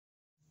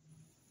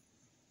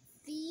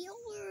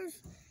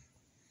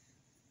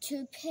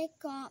to pick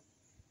up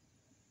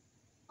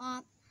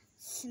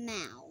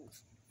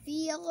smells.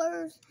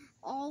 Feelers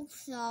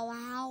also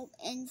help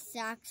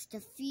insects to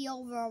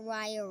feel their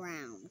way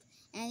around.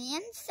 And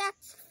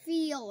insects'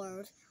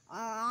 feelers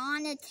are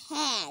on its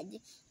head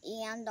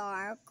and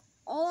are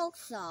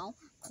also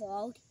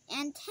called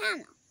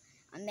antennae.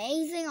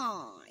 Amazing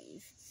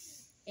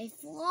eyes. A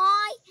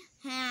fly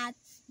has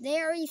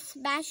very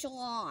special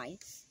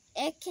eyes.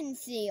 It can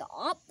see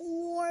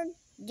upward,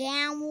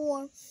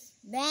 downward,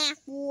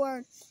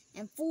 backward,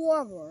 and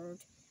forward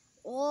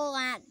all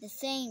at the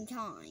same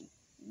time.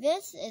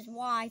 This is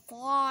why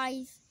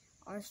flies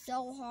are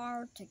so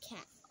hard to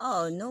catch.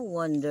 Oh, no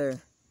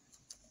wonder.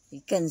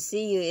 It can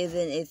see you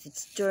even if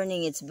it's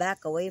turning its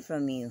back away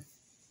from you.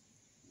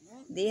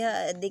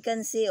 They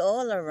can see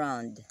all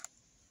around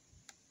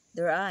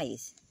their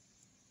eyes.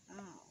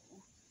 Oh.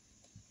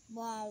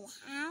 Well,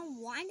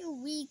 why do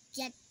we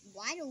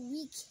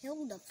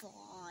kill the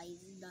flies?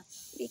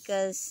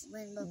 Because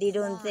they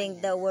don't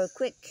think that we're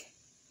quick.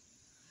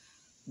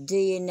 Do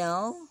you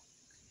know?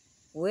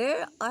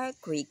 Where are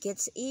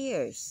cricket's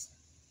ears?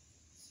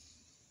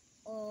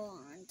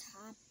 On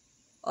top.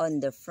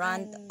 On the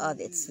front of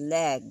its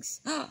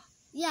legs.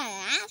 Yeah,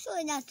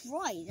 actually that's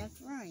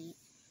right.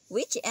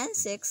 Which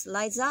insect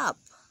lights up?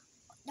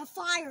 The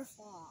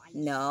firefly.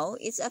 No,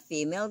 it's a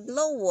female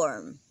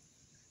glowworm.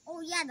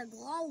 Oh yeah, the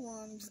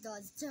glowworms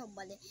does too,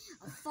 but a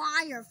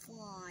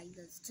firefly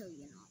does too,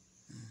 you know.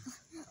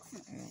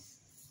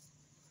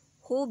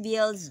 Who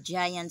builds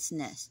giant's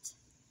nest?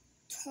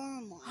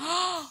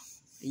 Termites.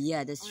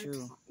 Yeah, that's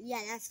true.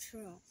 Yeah, that's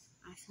true.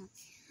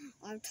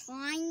 Are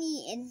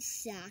tiny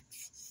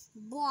insects,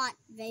 but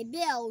they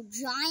build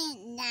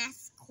giant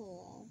nests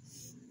called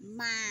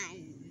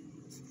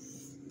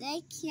mounds.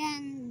 They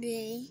can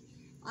be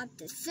up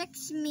to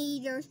 6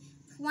 meters,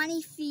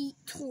 20 feet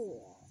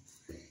tall,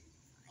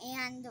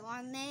 and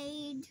are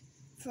made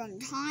from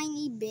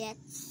tiny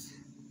bits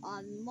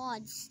of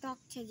mud stuck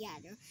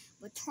together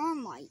with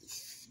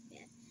termites.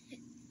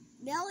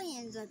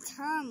 Millions of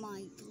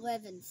termites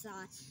live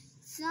inside.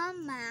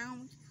 Some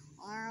mounds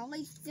are at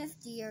least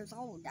 50 years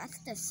old. That's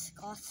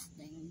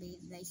disgusting.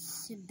 They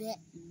spit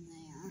in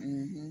there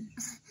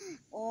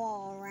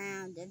all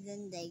around, and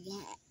then they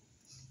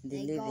live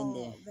in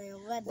there. They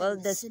live well,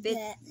 in the spit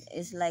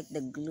is like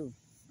the glue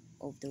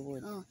of the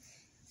wood.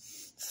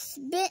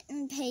 Spit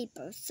and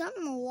paper.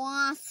 Some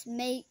wasps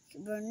make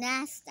their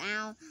nest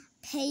out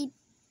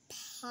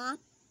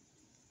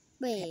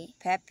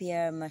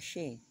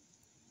papier-mâché.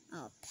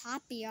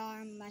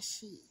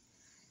 Papier-mâché.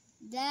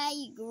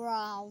 They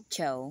grow.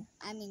 Chew.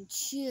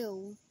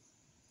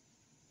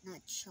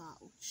 Not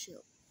chew.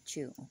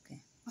 Chew,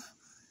 okay.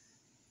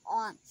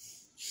 On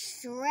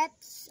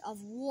strips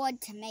of wood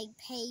to make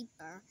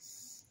paper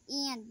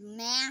and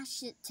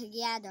mash it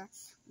together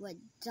with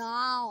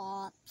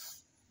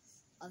dollops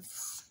of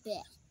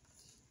spit.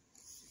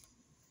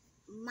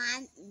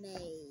 Mound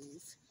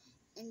maze.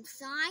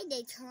 Inside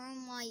a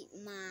termite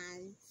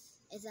mound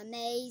is a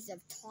maze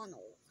of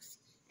tunnels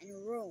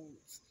and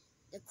rooms.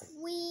 The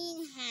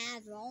queen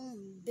has her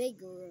own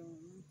big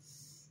room.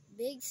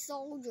 Big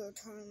soldier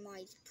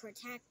termites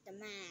protect the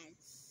mound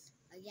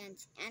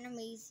against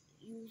enemies,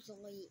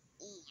 usually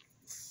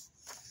ants.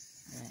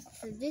 Right.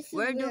 So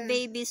where do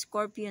baby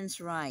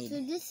scorpions ride?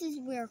 So this is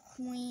where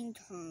queen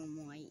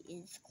termite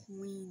is.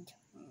 Queen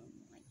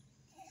termite.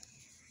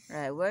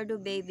 Right. Where do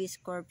baby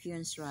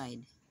scorpions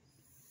ride?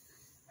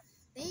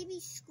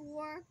 Baby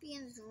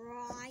scorpions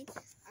ride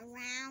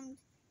around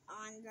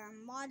on their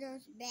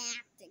mother's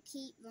back to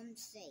keep them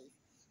safe.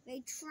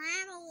 They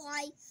travel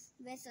like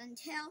this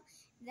until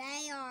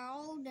they are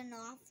old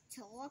enough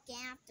to look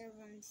after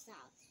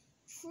themselves.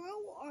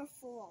 True or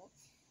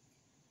false?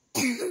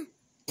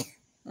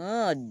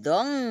 Oh,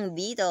 dung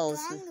beetles.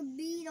 Dung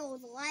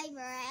beetles lay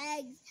their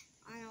eggs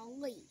on a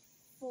leaf.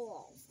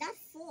 False. That's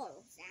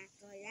false,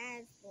 actually.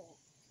 That is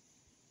false.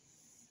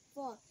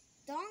 False.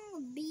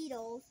 Dung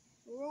beetles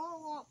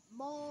roll up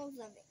balls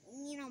of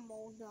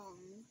animal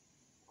dung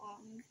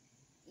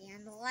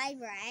and lay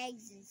their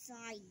eggs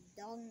inside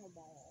dung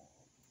balls.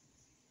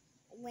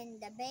 When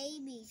the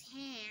babies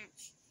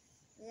hatch,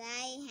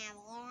 they have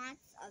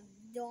lots of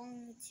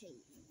dung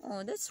teeth.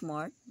 Oh, that's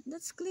smart.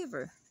 That's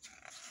clever.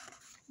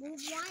 Well,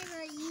 why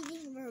are they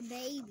eating their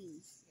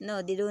babies?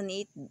 No, they don't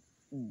eat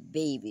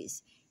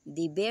babies.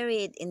 They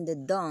bury it in the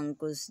dung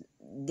because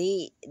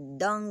the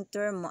dung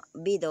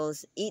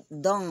beetles eat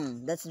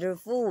dung. That's their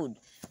food.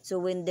 So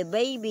when the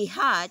baby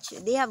hatch,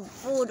 they have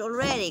food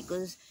already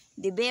because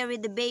they bury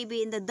the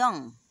baby in the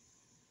dung.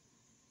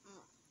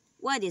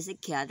 What is a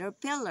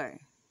caterpillar?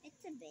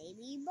 It's a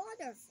baby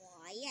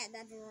butterfly. Yeah,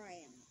 that's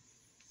right.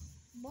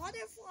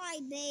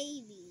 Butterfly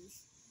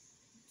babies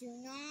do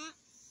not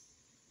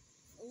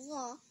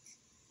look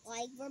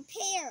like their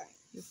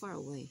parents. You're far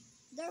away.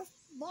 Their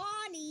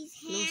bodies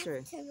Closer.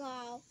 have to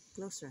go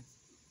Closer.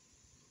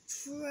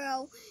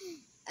 through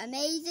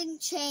amazing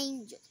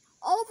changes.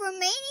 over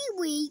many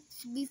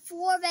weeks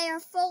before they are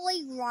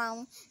fully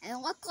grown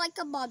and look like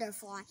a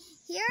butterfly.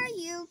 Here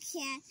you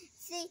can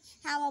see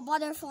how a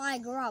butterfly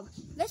grows.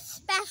 This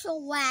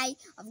special way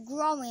of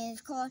growing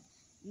is called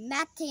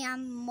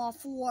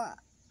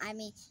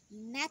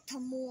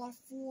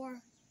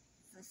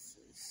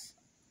metamorphosis.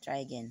 Try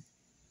again.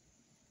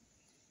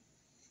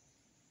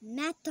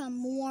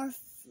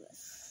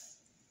 Metamorphosis.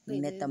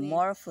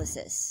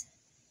 Metamorphosis.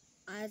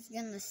 I was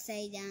going to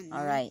say that.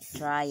 All right,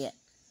 try it.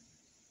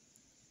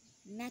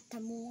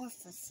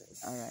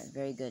 Metamorphosis. All right,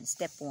 very good.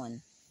 Step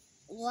 1.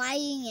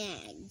 Laying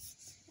eggs.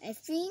 A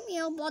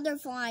female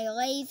butterfly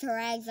lays her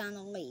eggs on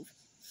a leaf.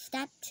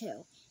 Step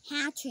 2.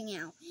 Hatching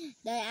out.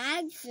 The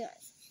eggs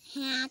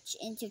hatch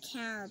into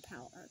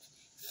caterpillars.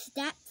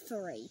 Step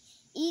 3.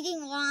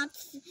 Eating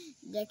lots.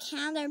 The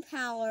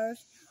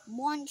caterpillars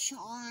munch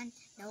on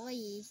the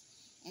leaves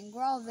and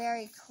grow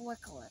very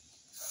quickly.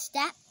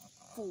 Step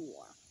 4.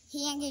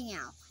 Hanging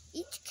out.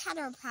 Each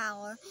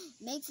caterpillar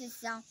makes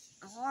itself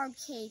a hard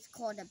case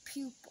called a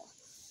pupa.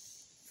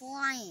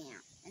 Flying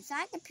out.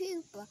 Inside the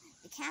pupa,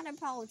 the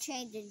caterpillar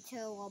changes into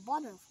a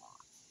butterfly.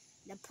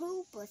 The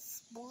pupa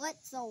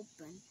splits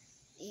open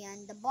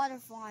and the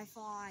butterfly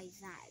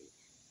flies out.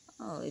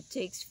 Oh, it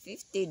takes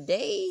 50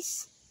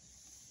 days.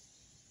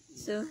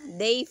 So,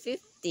 day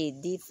 50,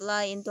 they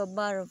fly into a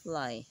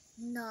butterfly.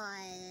 No.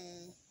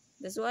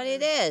 That's what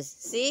it is.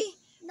 See?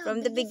 No,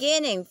 From the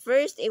beginning,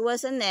 first it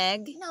was an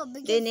egg, No,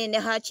 because, then it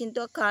hatched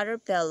into a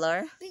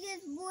caterpillar. because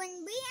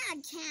when we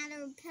had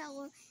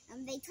caterpillar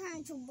and they turned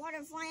into a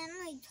butterfly, it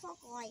only took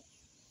like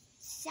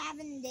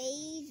 7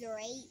 days or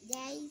 8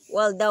 days.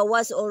 Well, that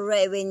was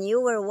already, when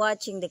you were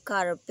watching the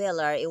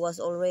caterpillar, it was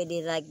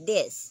already like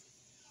this.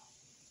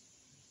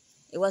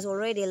 It was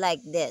already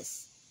like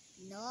this.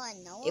 No.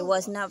 It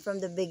was not from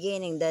the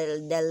beginning,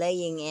 the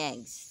laying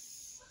eggs.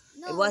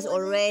 No, It was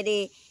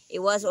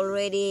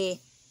already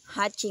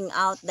hatching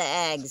out the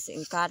eggs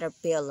in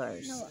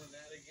caterpillars.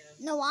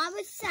 No, I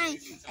was saying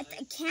it's a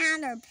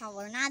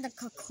caterpillar, not a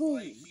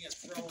cocoon.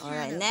 All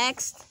right,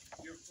 next.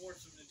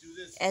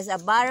 Is a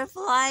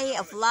butterfly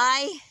a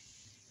fly?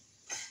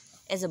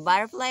 Is a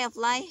butterfly a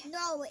fly?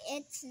 No,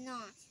 it's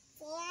not.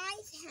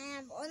 Flies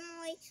have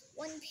only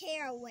one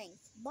pair of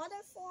wings.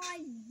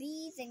 Butterflies,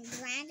 bees, and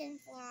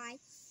dragonflies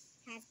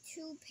have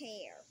 2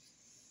 pairs.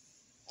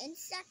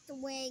 Insect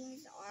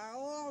wings are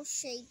all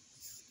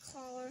shapes,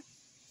 colors,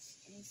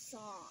 and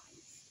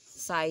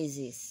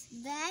Sizes.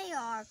 They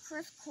are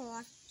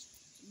crisscrossed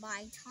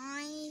by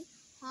tiny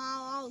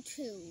hollow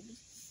tubes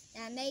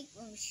that make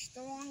them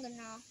strong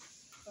enough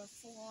for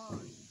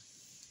flying.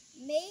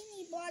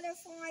 Many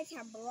butterflies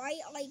have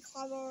brightly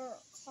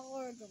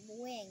colored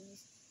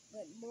wings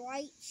with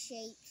bright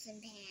shapes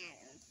and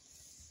patterns.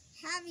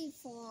 Heavy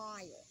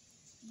flyer.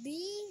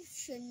 Bees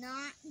should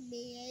not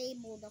be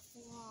able to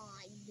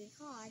fly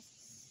because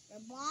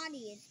their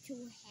body is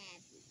too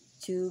heavy.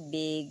 Too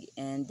big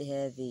and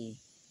heavy.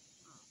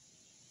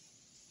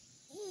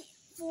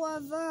 For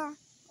their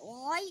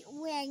light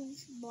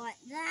wings, but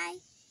they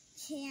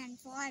can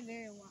fly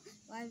very well.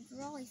 But it's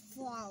really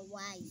far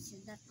away, so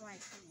that's why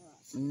it's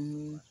worse.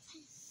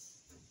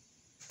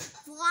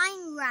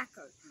 Flying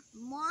record.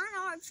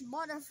 Monarch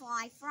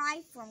butterfly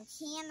fly from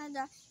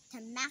Canada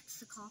to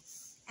Mexico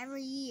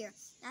every year.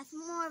 That's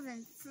more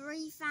than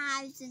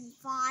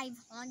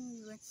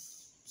 3,500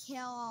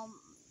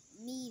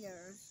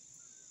 kilometers.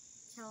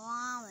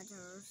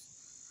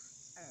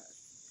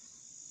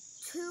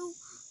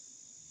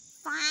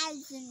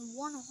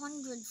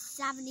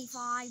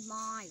 2,175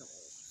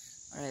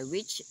 miles. All right,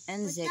 which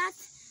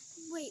insect?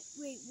 Wait.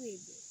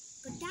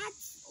 But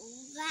that's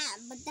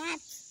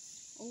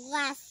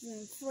less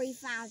than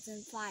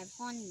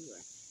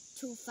 3,500.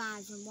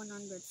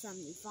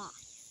 2,175.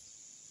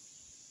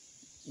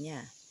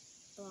 Yeah,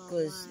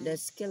 because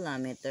that's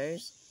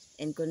kilometers.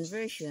 In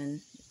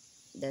conversion,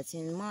 that's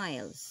in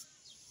miles.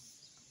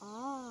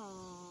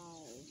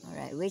 Oh. All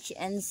right, which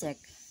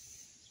insect?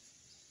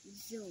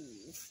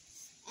 Zoos.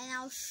 In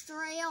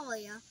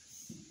Australia,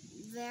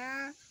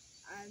 there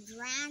are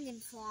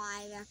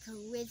dragonfly that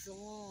can whiz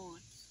along.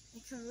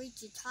 It can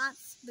reach a top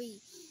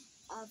speed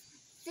of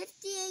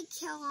 58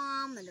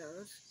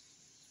 kilometers,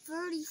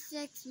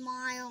 36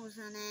 miles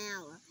an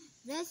hour.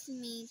 This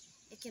means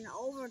it can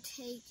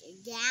overtake a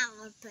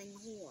galloping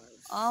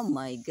horse. Oh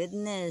my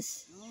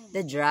goodness.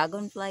 The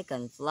dragonfly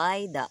can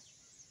fly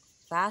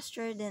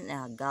faster than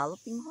a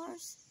galloping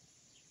horse?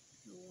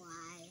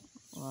 Why?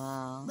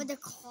 Wow. But the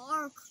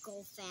car could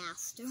go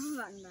faster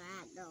than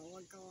that, though.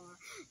 A car.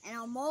 And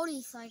a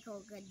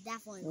motorcycle could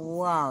definitely go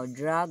Wow, faster.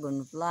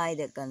 dragonfly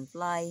that can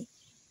fly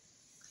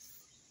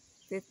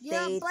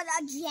 58, but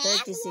a jaguar,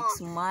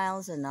 36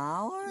 miles an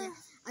hour? Yeah,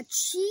 a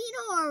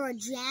cheetah or a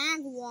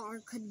jaguar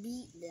could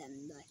beat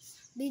them. But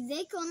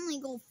they can only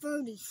go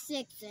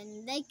 36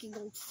 and they can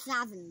go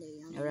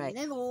 70. All right.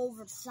 They go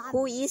over 70.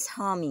 Who is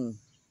humming?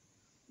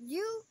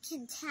 You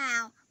can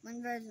tell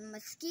when there's a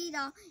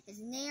mosquito is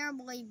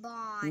nearby.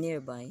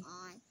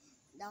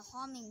 The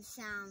humming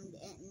sound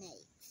it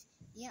makes.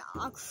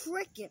 A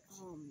cricket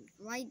hums,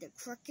 right? The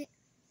cricket.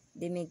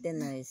 They make the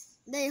noise.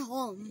 They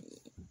hum.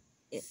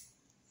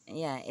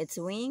 Yeah, its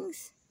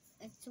wings.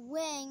 Its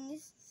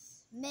wings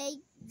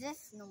make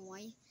this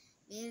noise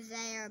because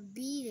they are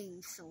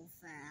beating so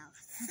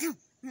fast.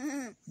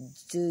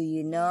 Do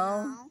you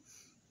know?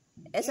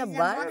 Is a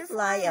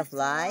butterfly a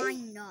fly?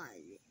 No.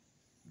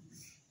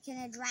 Can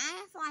a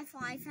dragonfly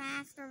fly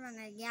faster than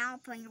a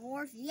galloping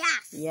horse?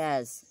 Yes.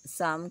 Yes,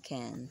 some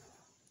can.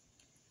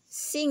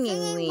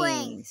 Singing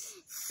wings.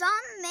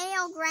 Some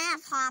male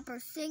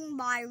grasshoppers sing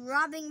by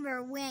rubbing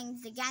their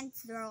wings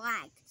against their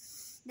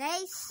legs.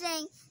 They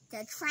sing to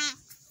attract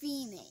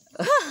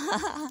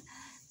females.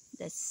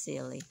 That's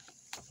silly.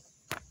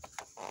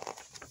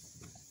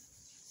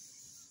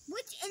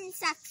 Which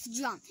insects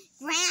jump?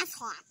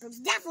 Grasshoppers.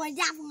 Definitely.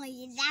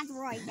 That's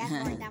right.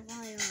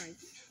 Definitely right.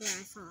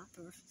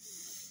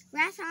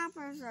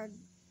 Grasshoppers are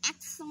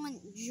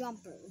excellent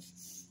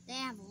jumpers. They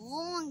have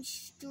long,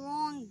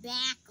 strong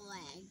back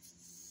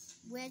legs,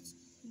 which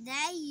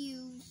they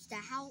use to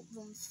help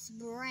them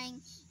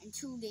spring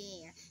into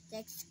the air to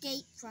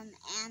escape from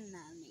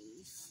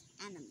enemies.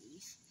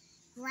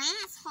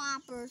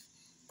 Grasshoppers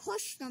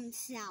push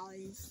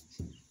themselves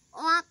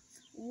up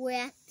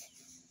with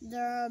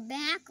their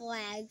back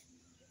legs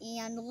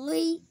and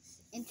leap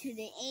into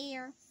the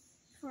air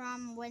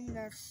from when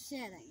they're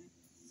sitting.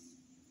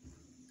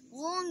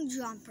 Long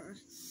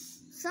jumpers.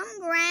 Some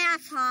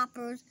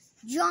grasshoppers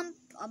jump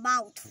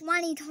about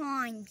 20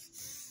 times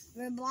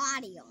their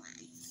body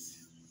length.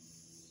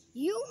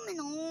 Human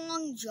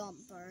long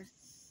jumpers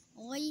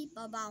leap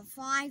about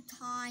 5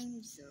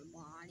 times their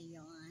body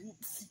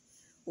length.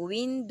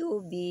 When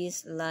do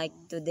bees like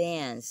to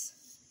dance?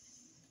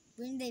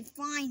 When they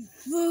find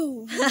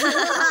food.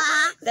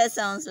 That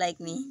sounds like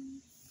me.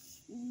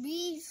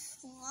 Bees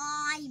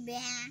fly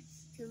back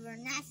to their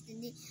nest,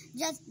 and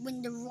just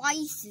when the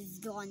rice is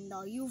gone,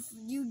 though, you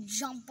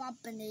jump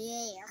up in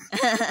the air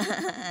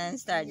And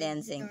start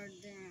dancing. All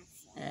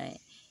right.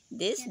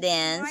 This Can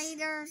dance.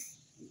 Spiders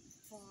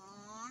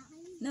fly?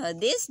 No,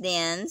 this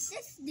dance.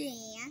 This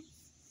dance.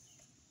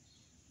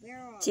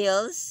 Where are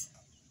Chills.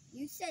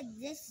 you? Said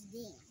this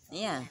dance.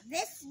 Yeah.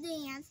 This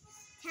dance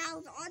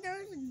tells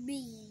other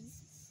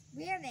bees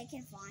where they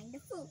can find the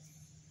food.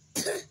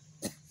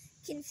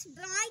 Can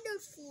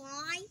spiders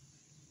fly?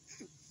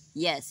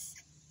 Yes.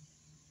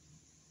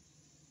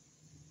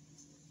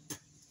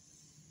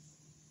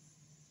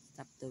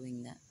 Stop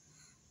doing that.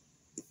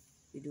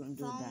 You don't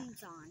do that.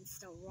 Phone's on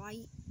still,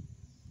 right?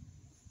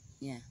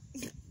 Yeah.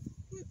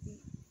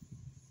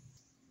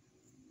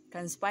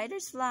 Can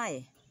spiders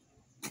fly?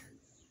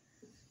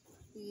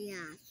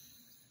 Yeah.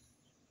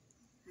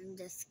 I'm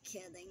just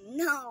kidding.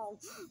 No.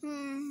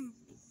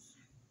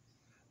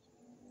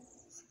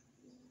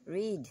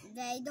 Read.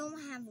 They don't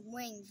have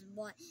wings,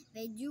 but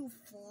they do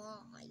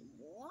fly.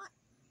 What?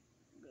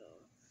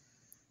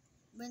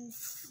 When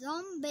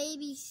some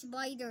baby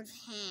spiders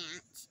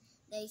hatch,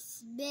 they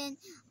spin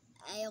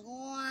a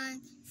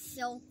long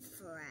silk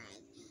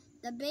thread.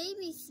 The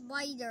baby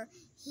spider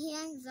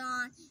hangs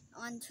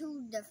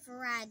onto the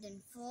thread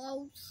and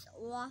floats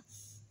off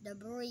the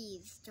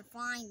breeze to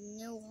find a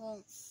new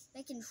home.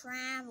 They can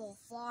travel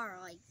far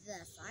like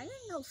this. I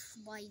didn't know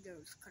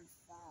spiders could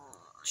fly.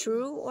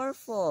 True or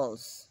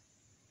false?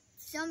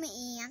 Some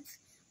ants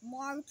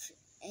march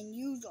and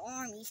use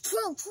armies.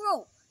 True.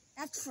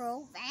 That's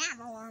true. They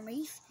have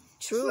armies.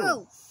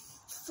 True.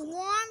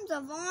 Swarms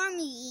of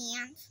army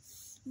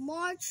ants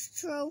march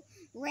through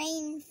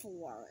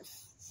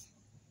rainforests,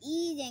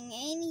 eating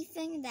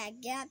anything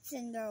that gets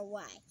in their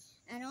way.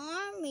 An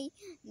army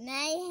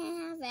may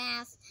have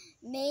as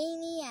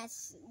many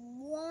as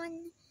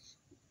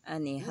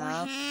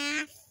 1.5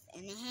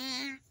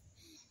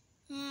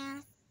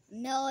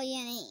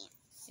 million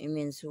ants. It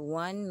means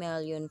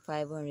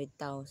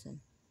 1,500,000.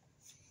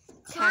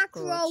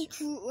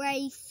 Cockroach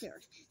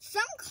racers.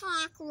 Some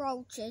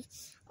cockroaches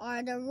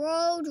are the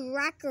road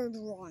record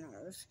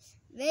runners.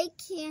 They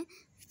can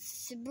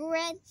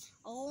spread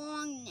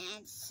along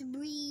at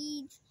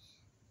speeds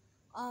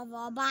of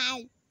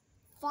about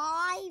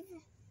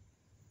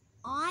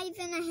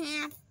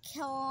 5.5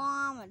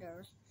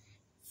 kilometers,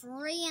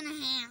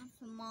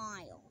 3.5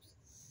 miles.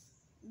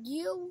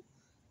 You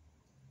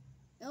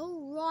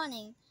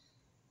running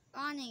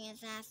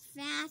is as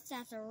fast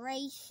as a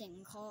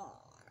racing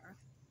car.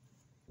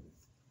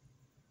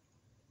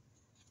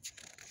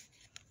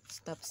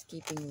 Stop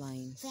skipping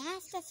lines.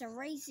 Fast as a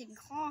racing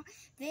car,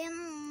 they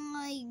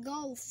only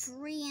go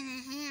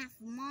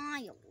 3.5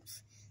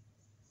 miles.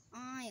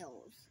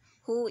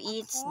 Who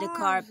eats the Cars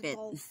carpet?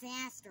 go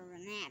faster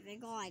than that. They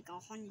go like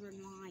 100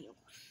 miles.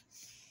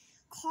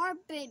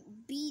 Carpet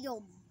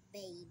beetle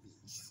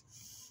babies.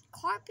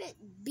 Carpet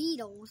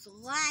beetles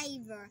lay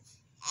their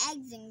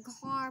eggs in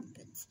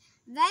carpets.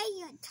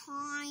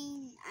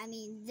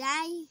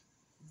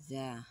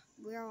 Yeah.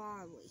 Where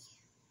are we?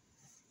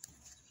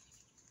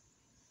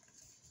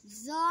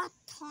 The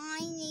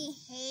tiny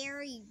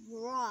hairy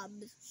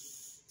grubs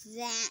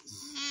that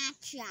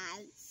hatch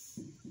out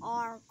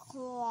are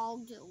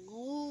called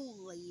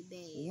lily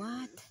bears.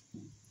 What?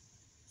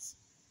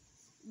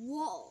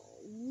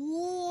 woolly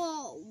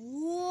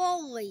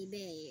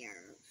bears.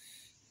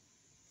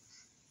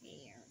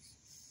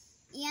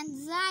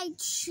 And they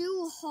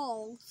chew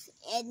holes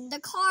in the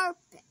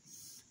carpet.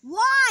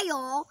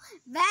 While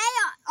they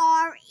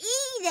are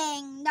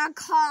eating the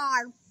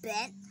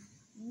carpet,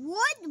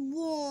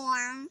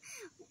 woodworm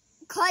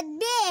could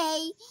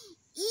be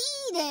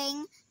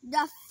eating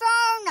the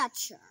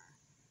furniture.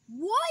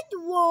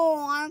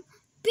 Woodworm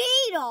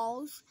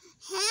beetles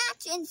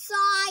hatch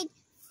inside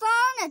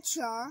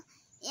furniture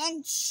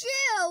and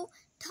chew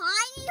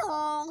tiny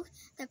holes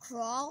to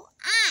crawl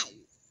out.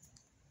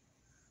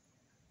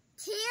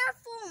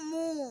 Tearful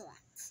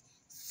moths.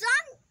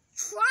 Some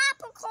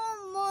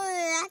tropical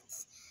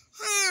moths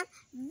have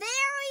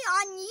very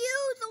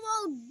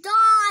unusual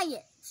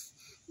diets.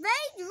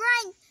 They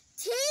drink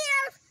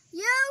tears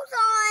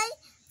usually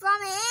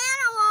from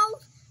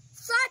animals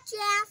such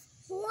as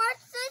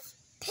horses,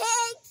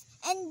 pigs,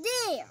 and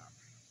deer.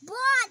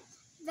 But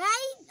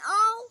they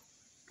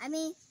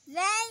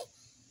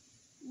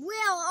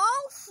will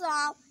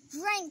also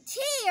drink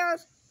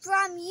tears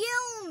from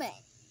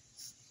humans.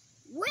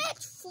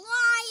 Which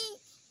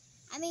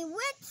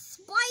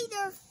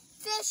spider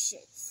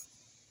fishes?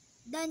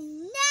 The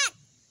net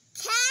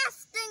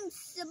casting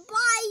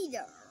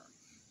spider.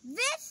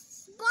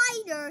 This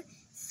spider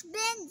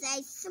spins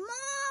a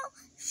small,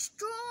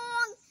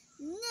 strong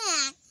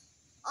net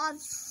of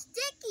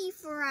sticky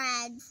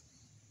threads.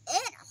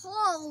 It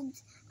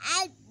holds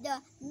at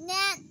the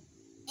net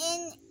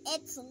in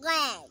its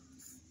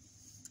legs.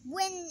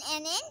 When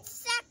an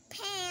insect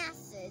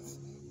passes,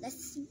 the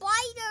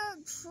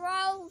spider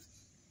throws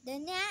the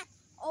net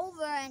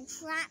over and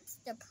traps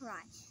the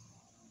prey.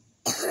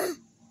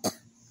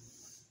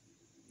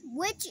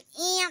 Which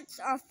ants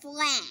are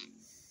flat?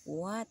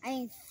 What?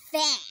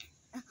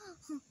 Fat.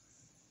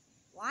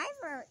 Why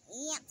are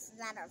ants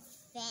that are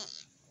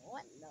fat?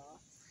 What the?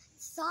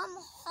 Some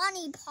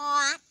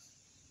honeypot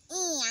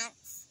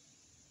ants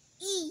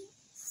eat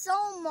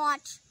so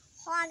much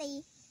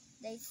honey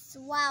they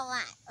swell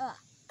up.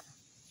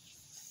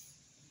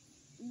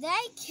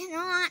 They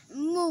cannot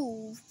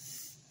move,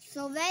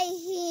 so they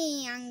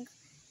hang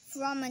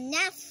from a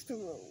nest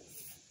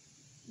roof.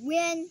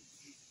 When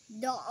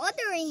the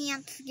other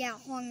ants get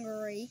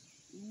hungry,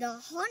 the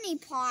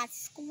honeypots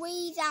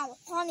squeeze out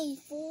honey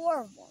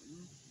for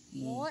them.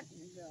 What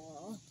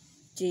the?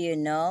 Do you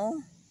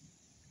know?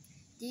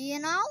 Do you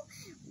know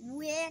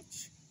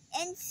which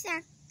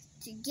insect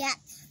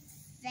gets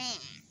fat?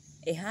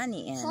 A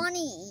honey ant.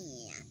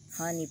 Honey ant.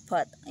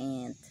 Honeypot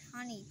ant.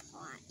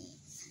 Honeypot ant.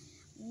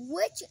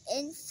 Which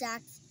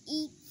insect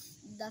eats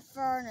the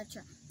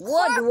furniture?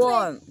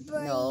 Woodworm.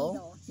 Carpet No,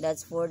 beetle.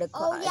 that's for the,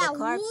 Oh yeah, the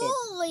carpet.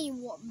 woolly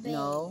bears.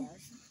 No,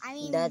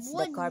 that's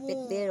the carpet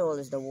woodworm. beetle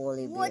is the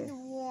woolly bear.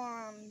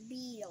 Woodworm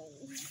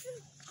beetles.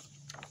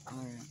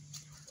 Alright.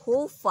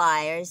 Who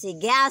fires a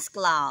gas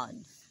cloud?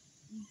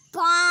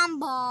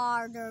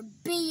 Bombarder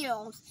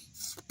beetles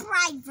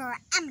spray for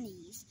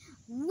enemies.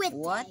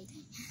 What?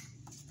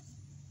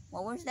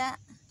 What was that?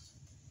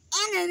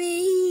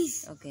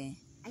 Enemies. Okay.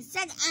 I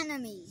said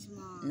enemies,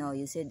 Mom. No,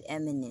 you said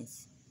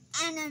enemies.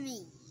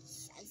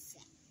 Enemies, I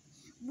said.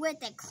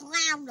 With a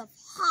cloud of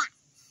hot,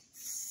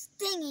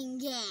 stinging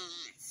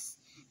gas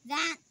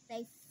that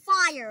they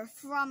fire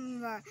from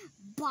their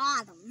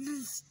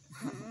bottoms.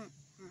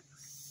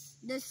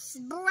 The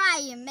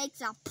spray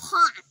makes a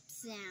pop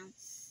sound,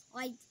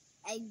 like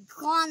a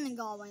gun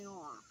going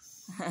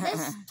off.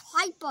 This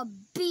type of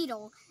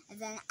beetle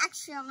is an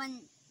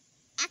excellent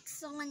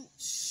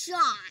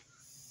shot,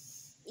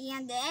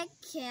 and it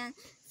can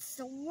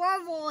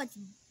swivel its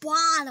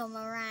bottom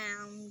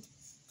around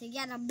to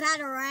get a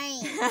better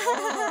aim.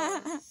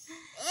 It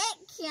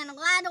can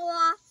let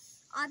off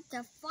up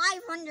to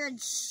 500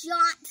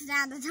 shots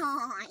at a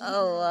time.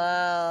 Oh,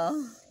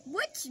 wow.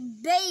 Which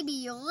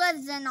baby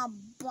lives in a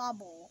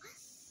bubble?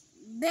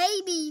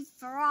 Baby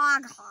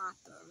frog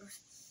hoppers.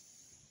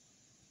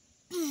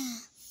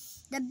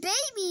 The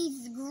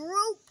babies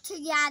group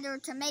together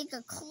to make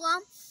a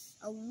clump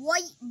of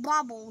white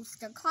bubbles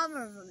to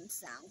cover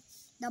themselves.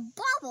 The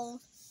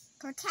bubbles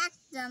protect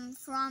them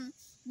from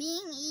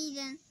being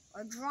eaten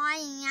or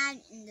drying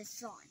out in the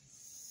sun.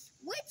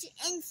 Which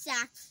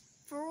insects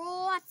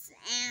froth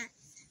at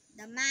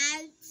the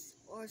mouth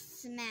or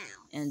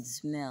smell? And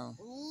smell.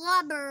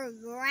 Lubber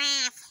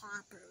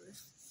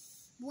grasshoppers.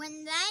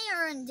 When they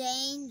are in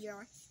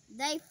danger,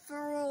 they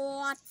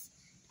froth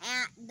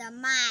at the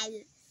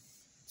mouth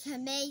to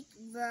make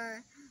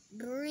their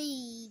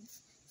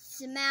breeds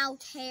smell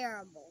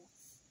terrible.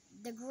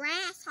 The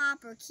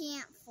grasshopper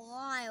can't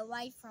fly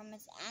away from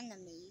its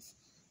enemies,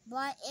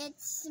 but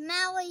its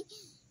smelly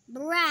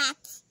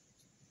breath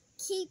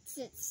keeps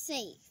it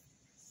safe.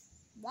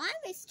 Why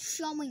are they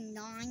showing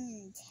 9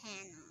 and 10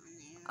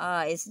 on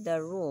there? It's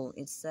the rule.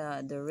 It's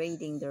the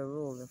rating the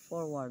rule, the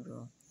forward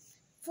rule.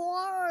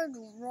 Forward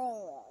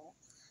roll.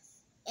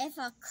 If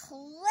a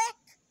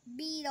click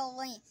beetle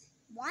lands,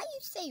 why you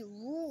say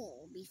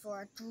rule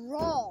before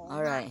draw?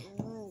 All right.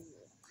 Not rule.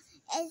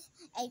 If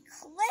a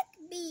click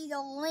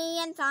beetle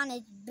lands on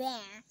its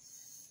back,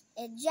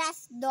 it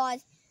just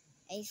does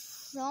a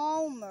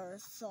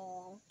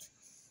somersault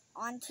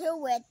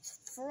onto its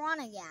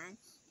front again,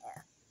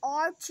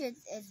 arches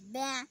its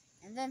back,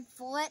 and then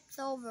flips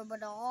over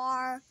with a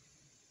loud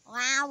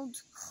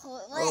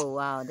click. Oh,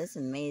 wow, that's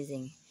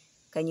amazing.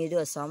 Can you do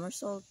a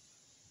somersault?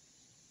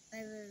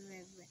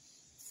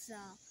 So,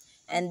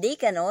 And they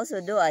can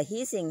also do a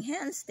hissing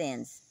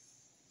handstands.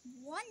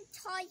 one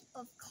type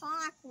of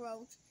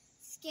cockroach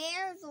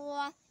scares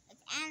off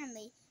its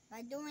enemy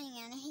by doing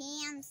a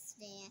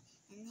handstand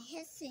and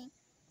hissing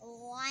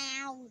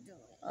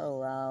loudly. Oh,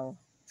 wow.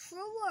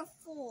 True or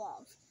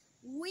false?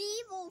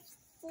 Weevils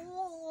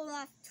fall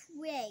off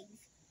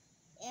twigs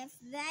if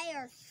they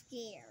are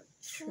scared.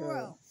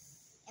 True.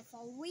 If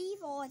a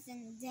weevil is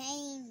in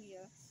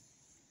danger,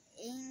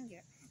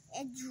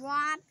 it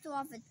drops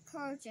off its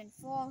perch and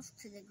falls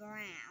to the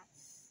ground.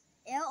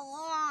 It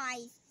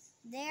lies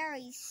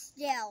very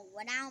still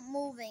without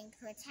moving,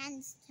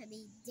 pretends to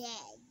be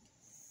dead.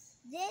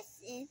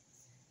 This is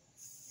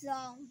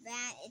so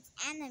that its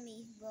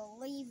enemies will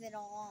leave it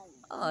alone.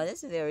 Oh,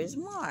 that's very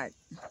smart.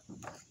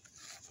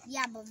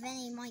 Yeah, but then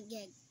he might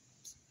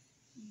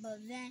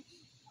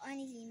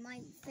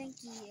think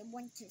he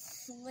went to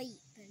sleep.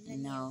 And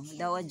then No, they'll that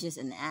kill was him. just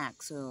an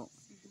act, so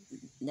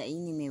the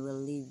enemy will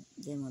leave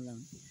them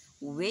alone.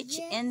 Which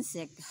This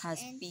insect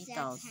has insect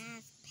petals?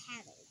 has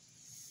petals.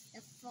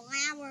 The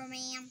flower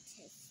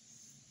mantis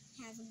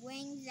has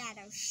wings that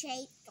are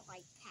shaped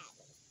like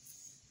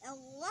petals. It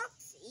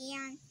looks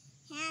and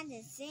has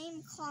the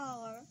same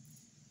color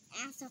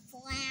as a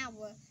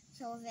flower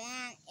so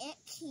that it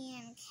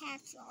can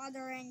catch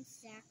other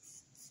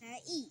insects to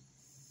eat.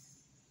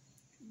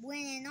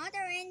 When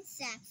another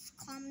insect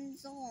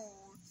comes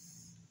along,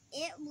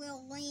 it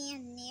will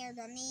land near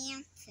the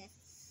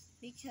mantis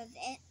because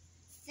it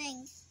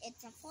thinks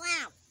it's a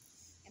flower.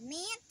 The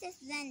mantis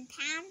then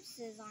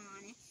pounces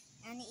on it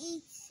and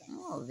eats it.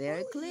 Oh,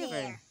 very Who's clever.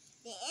 there?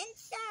 The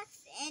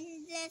insects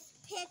in this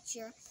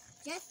picture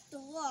just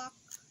look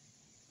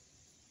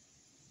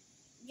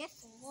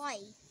just like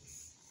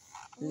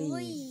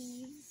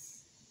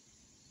leaves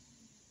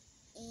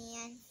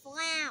and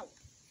flowers.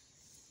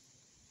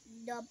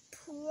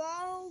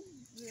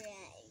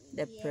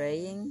 The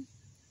praying?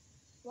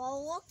 Well,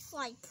 it looks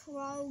like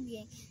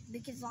praying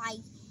because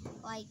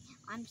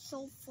I'm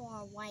so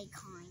far away,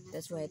 kind of.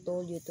 That's why I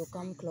told you to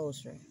come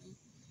closer.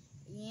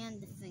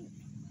 And the thing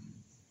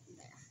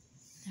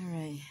there. All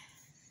right.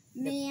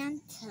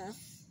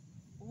 Mantis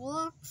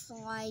looks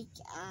like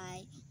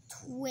a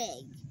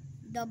twig.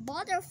 The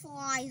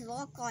butterflies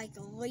look like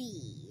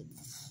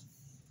leaves.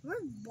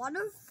 There's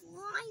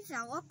butterflies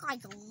that look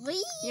like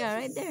leaves? Yeah,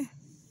 right there.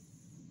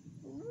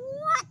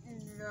 What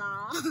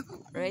the?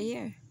 Right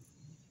here.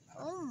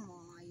 Oh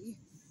my.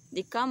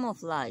 The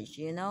camouflage,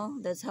 you know?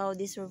 That's how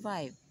they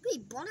survive.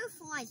 Wait,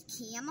 butterflies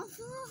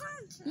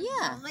camouflage?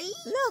 Yeah.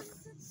 Leaves? Look.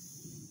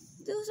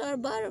 Those are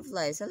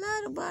butterflies. A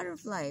lot of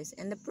butterflies.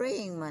 And the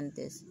praying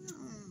mantis.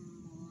 Oh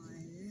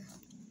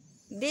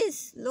my.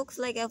 This looks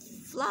like a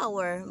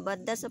flower,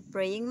 but that's a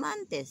praying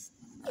mantis.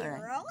 Wait, All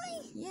right.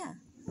 really? Yeah.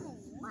 Oh,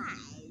 why?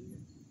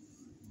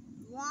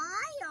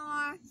 Why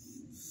are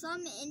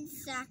some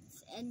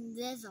insects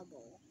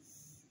invisible?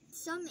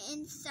 Some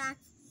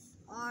insects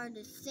are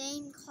the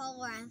same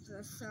color as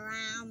their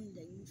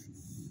surroundings.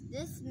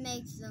 This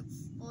makes them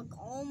look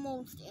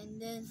almost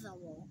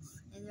invisible,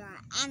 and their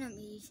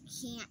enemies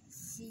can't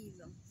see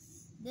them.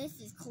 This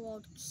is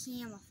called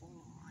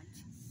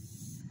camouflage.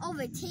 Oh,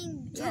 they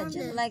Yeah,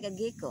 just like a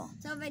gecko.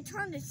 so they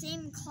turn the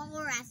same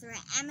color as their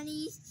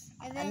enemies,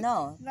 and then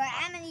No. their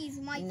enemies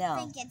might No.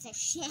 think it's a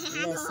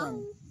shadow.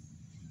 Listen.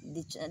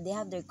 They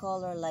have their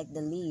color like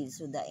the leaves,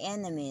 so the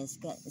enemies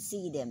can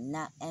see them,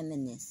 not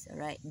enemies.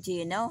 Right? Do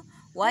you know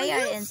why Well,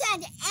 are you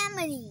said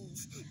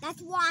enemies.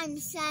 That's why I'm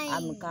saying.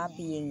 I'm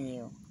copying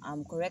you.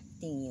 I'm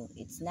correcting you.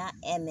 It's not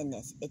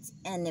enemies. It's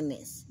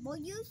enemies. Well,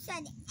 you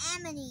said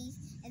enemies,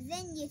 and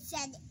then you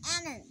said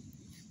enemy.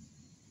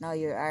 Now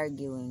you're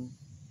arguing.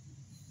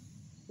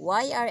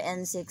 Why are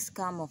insects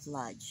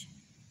camouflage?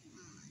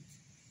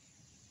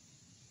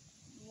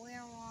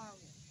 Where are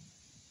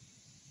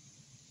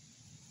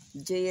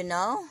we? Do you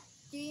know?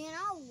 Do you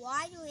know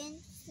why do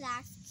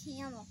insects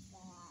camouflage?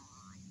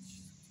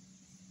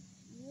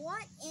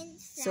 What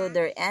insect So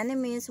their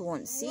enemies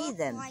won't see look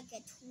them. like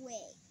a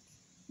twig?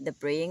 The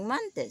praying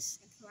mantis.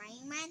 The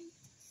praying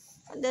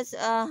mantis?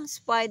 That's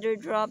spider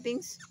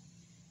droppings.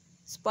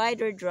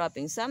 Spider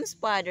droppings. Some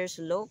spiders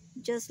look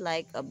just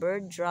like a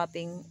bird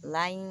dropping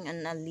lying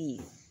on a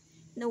leaf.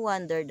 No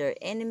wonder their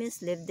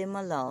enemies leave them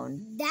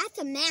alone. That's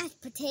a mashed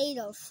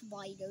potato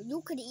spider. You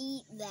could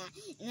eat that,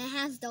 and it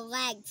has the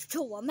legs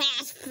to a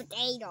mashed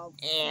potato.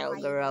 Ew,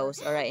 spider.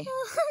 gross. Alright.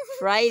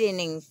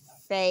 Frightening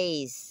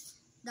face.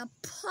 The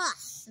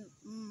pus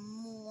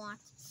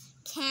moth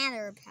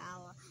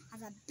caterpillar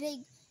has a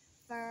big,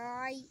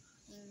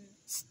 frightening,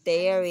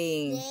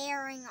 Staring.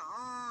 staring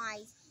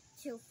eyes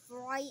to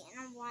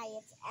frighten away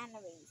its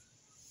enemies.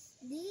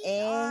 These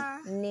are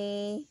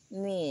Enemies.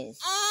 enemies.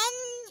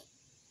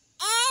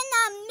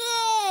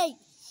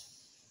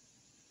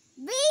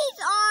 These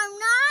are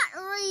not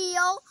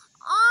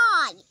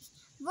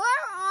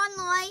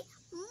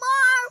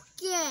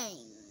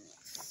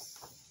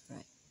things.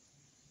 Right.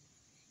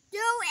 Do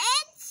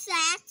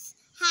insects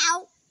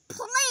help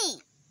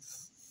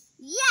plants?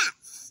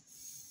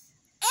 Yes.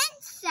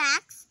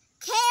 Insects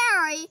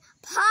carry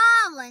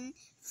pollen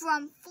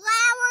from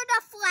flower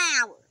to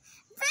flower.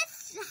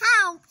 This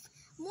helps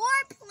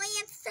more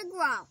plants to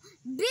grow.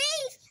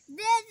 Bees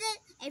visit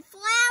a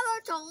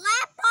flower to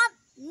lap up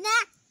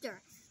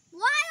nectar.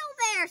 While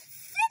they're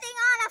sitting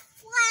on a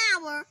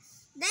flower,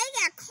 they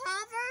get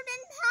covered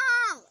in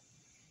pollen.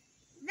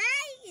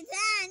 They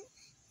then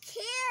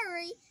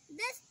carry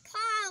this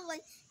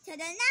pollen to the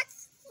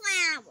next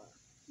flower.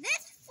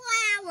 This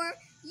flower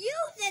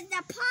uses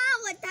the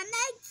pollen to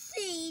make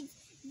seeds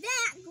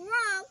that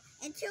grow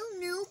into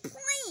new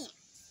plants.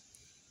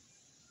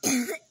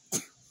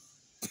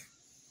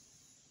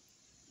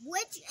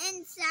 Which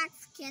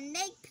insects can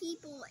make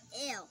people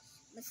ill?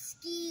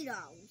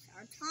 Mosquitoes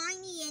are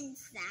tiny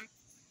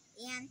insects,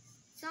 and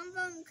some of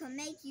them can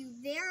make you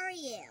very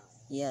ill.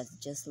 Yes,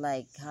 just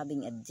like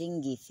having a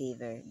dengue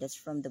fever. That's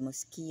from the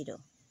mosquito.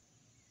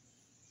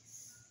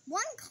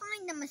 One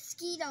kind of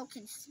mosquito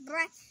can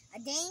spread a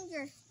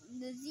dangerous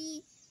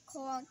disease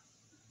called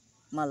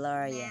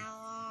Malaria.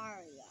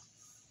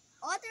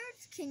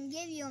 Others can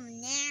give you a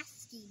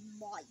nasty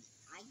bite.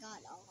 I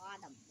got a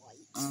lot of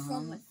bites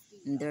from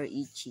mosquitoes. And they're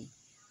itchy.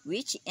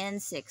 Which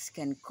insects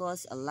can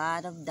cause a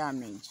lot of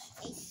damage?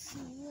 A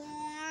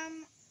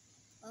swarm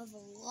of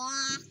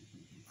locusts.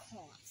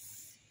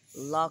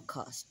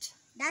 Locust.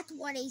 That's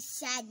what he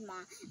said,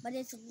 Mom. But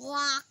it's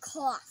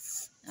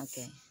locusts.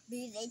 Okay.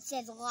 Because it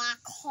says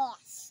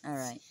locusts. All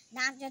right.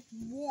 Not just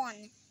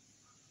one.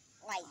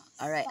 Like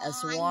all right. 5 A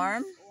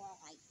swarm. Or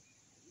like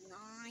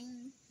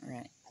 9. All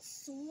right. A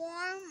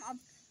swarm of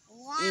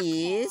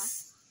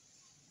locusts. Is.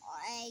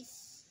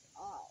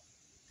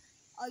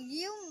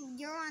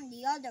 You're on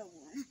the other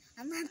one.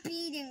 I'm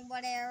repeating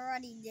what I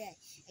already did.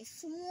 A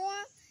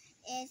swarm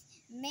is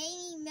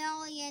many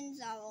millions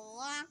of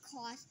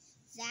locusts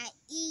that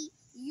eat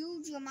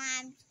huge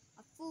amounts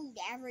of food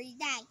every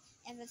day.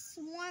 If a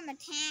swarm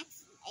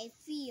attacks a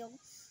field,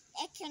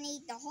 it can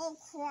eat the whole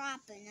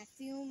crop in a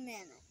few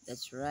minutes.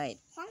 That's right.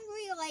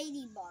 Hungry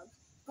ladybugs.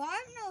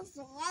 Gardeners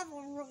love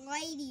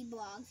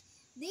ladybugs.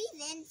 These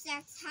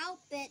insects help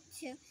it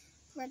to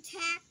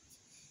protect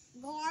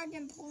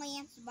garden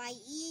plants by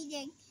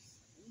eating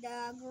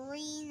the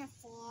green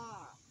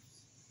flowers,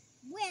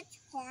 which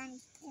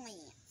harms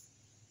plants.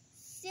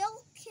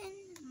 Silken,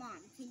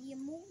 Mom, can you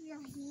move your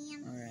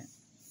hand? All right.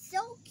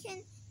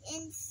 Silken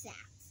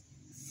insects.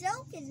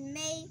 Silk is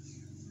made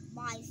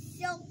by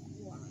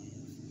silkworms.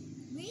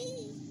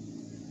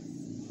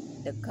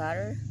 The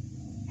cutter?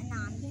 And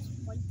I'm just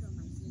wiping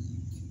my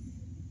hand.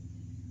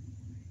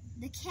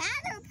 The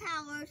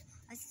caterpillars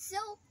are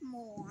silk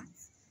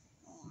moths.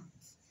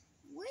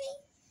 We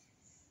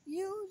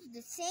use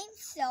the same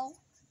silk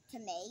to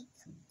make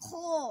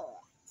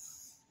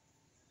clothes.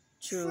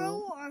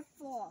 True or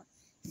false?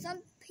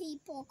 Some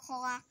people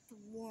collect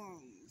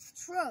worms.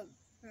 True.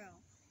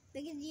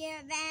 Because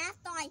they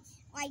have to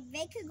like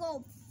they could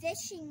go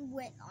fishing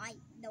with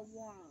the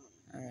worm.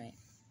 All right.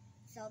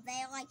 So they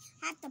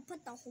have to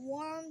put the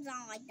worms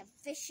on the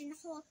fishing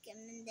hook, and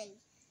then they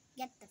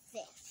get the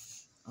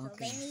fish. So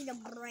Okay. they need to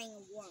bring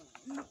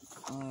worms.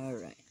 All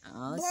right.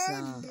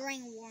 Awesome. Birds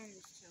bring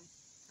worms too.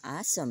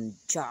 Awesome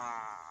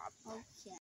job. Okay.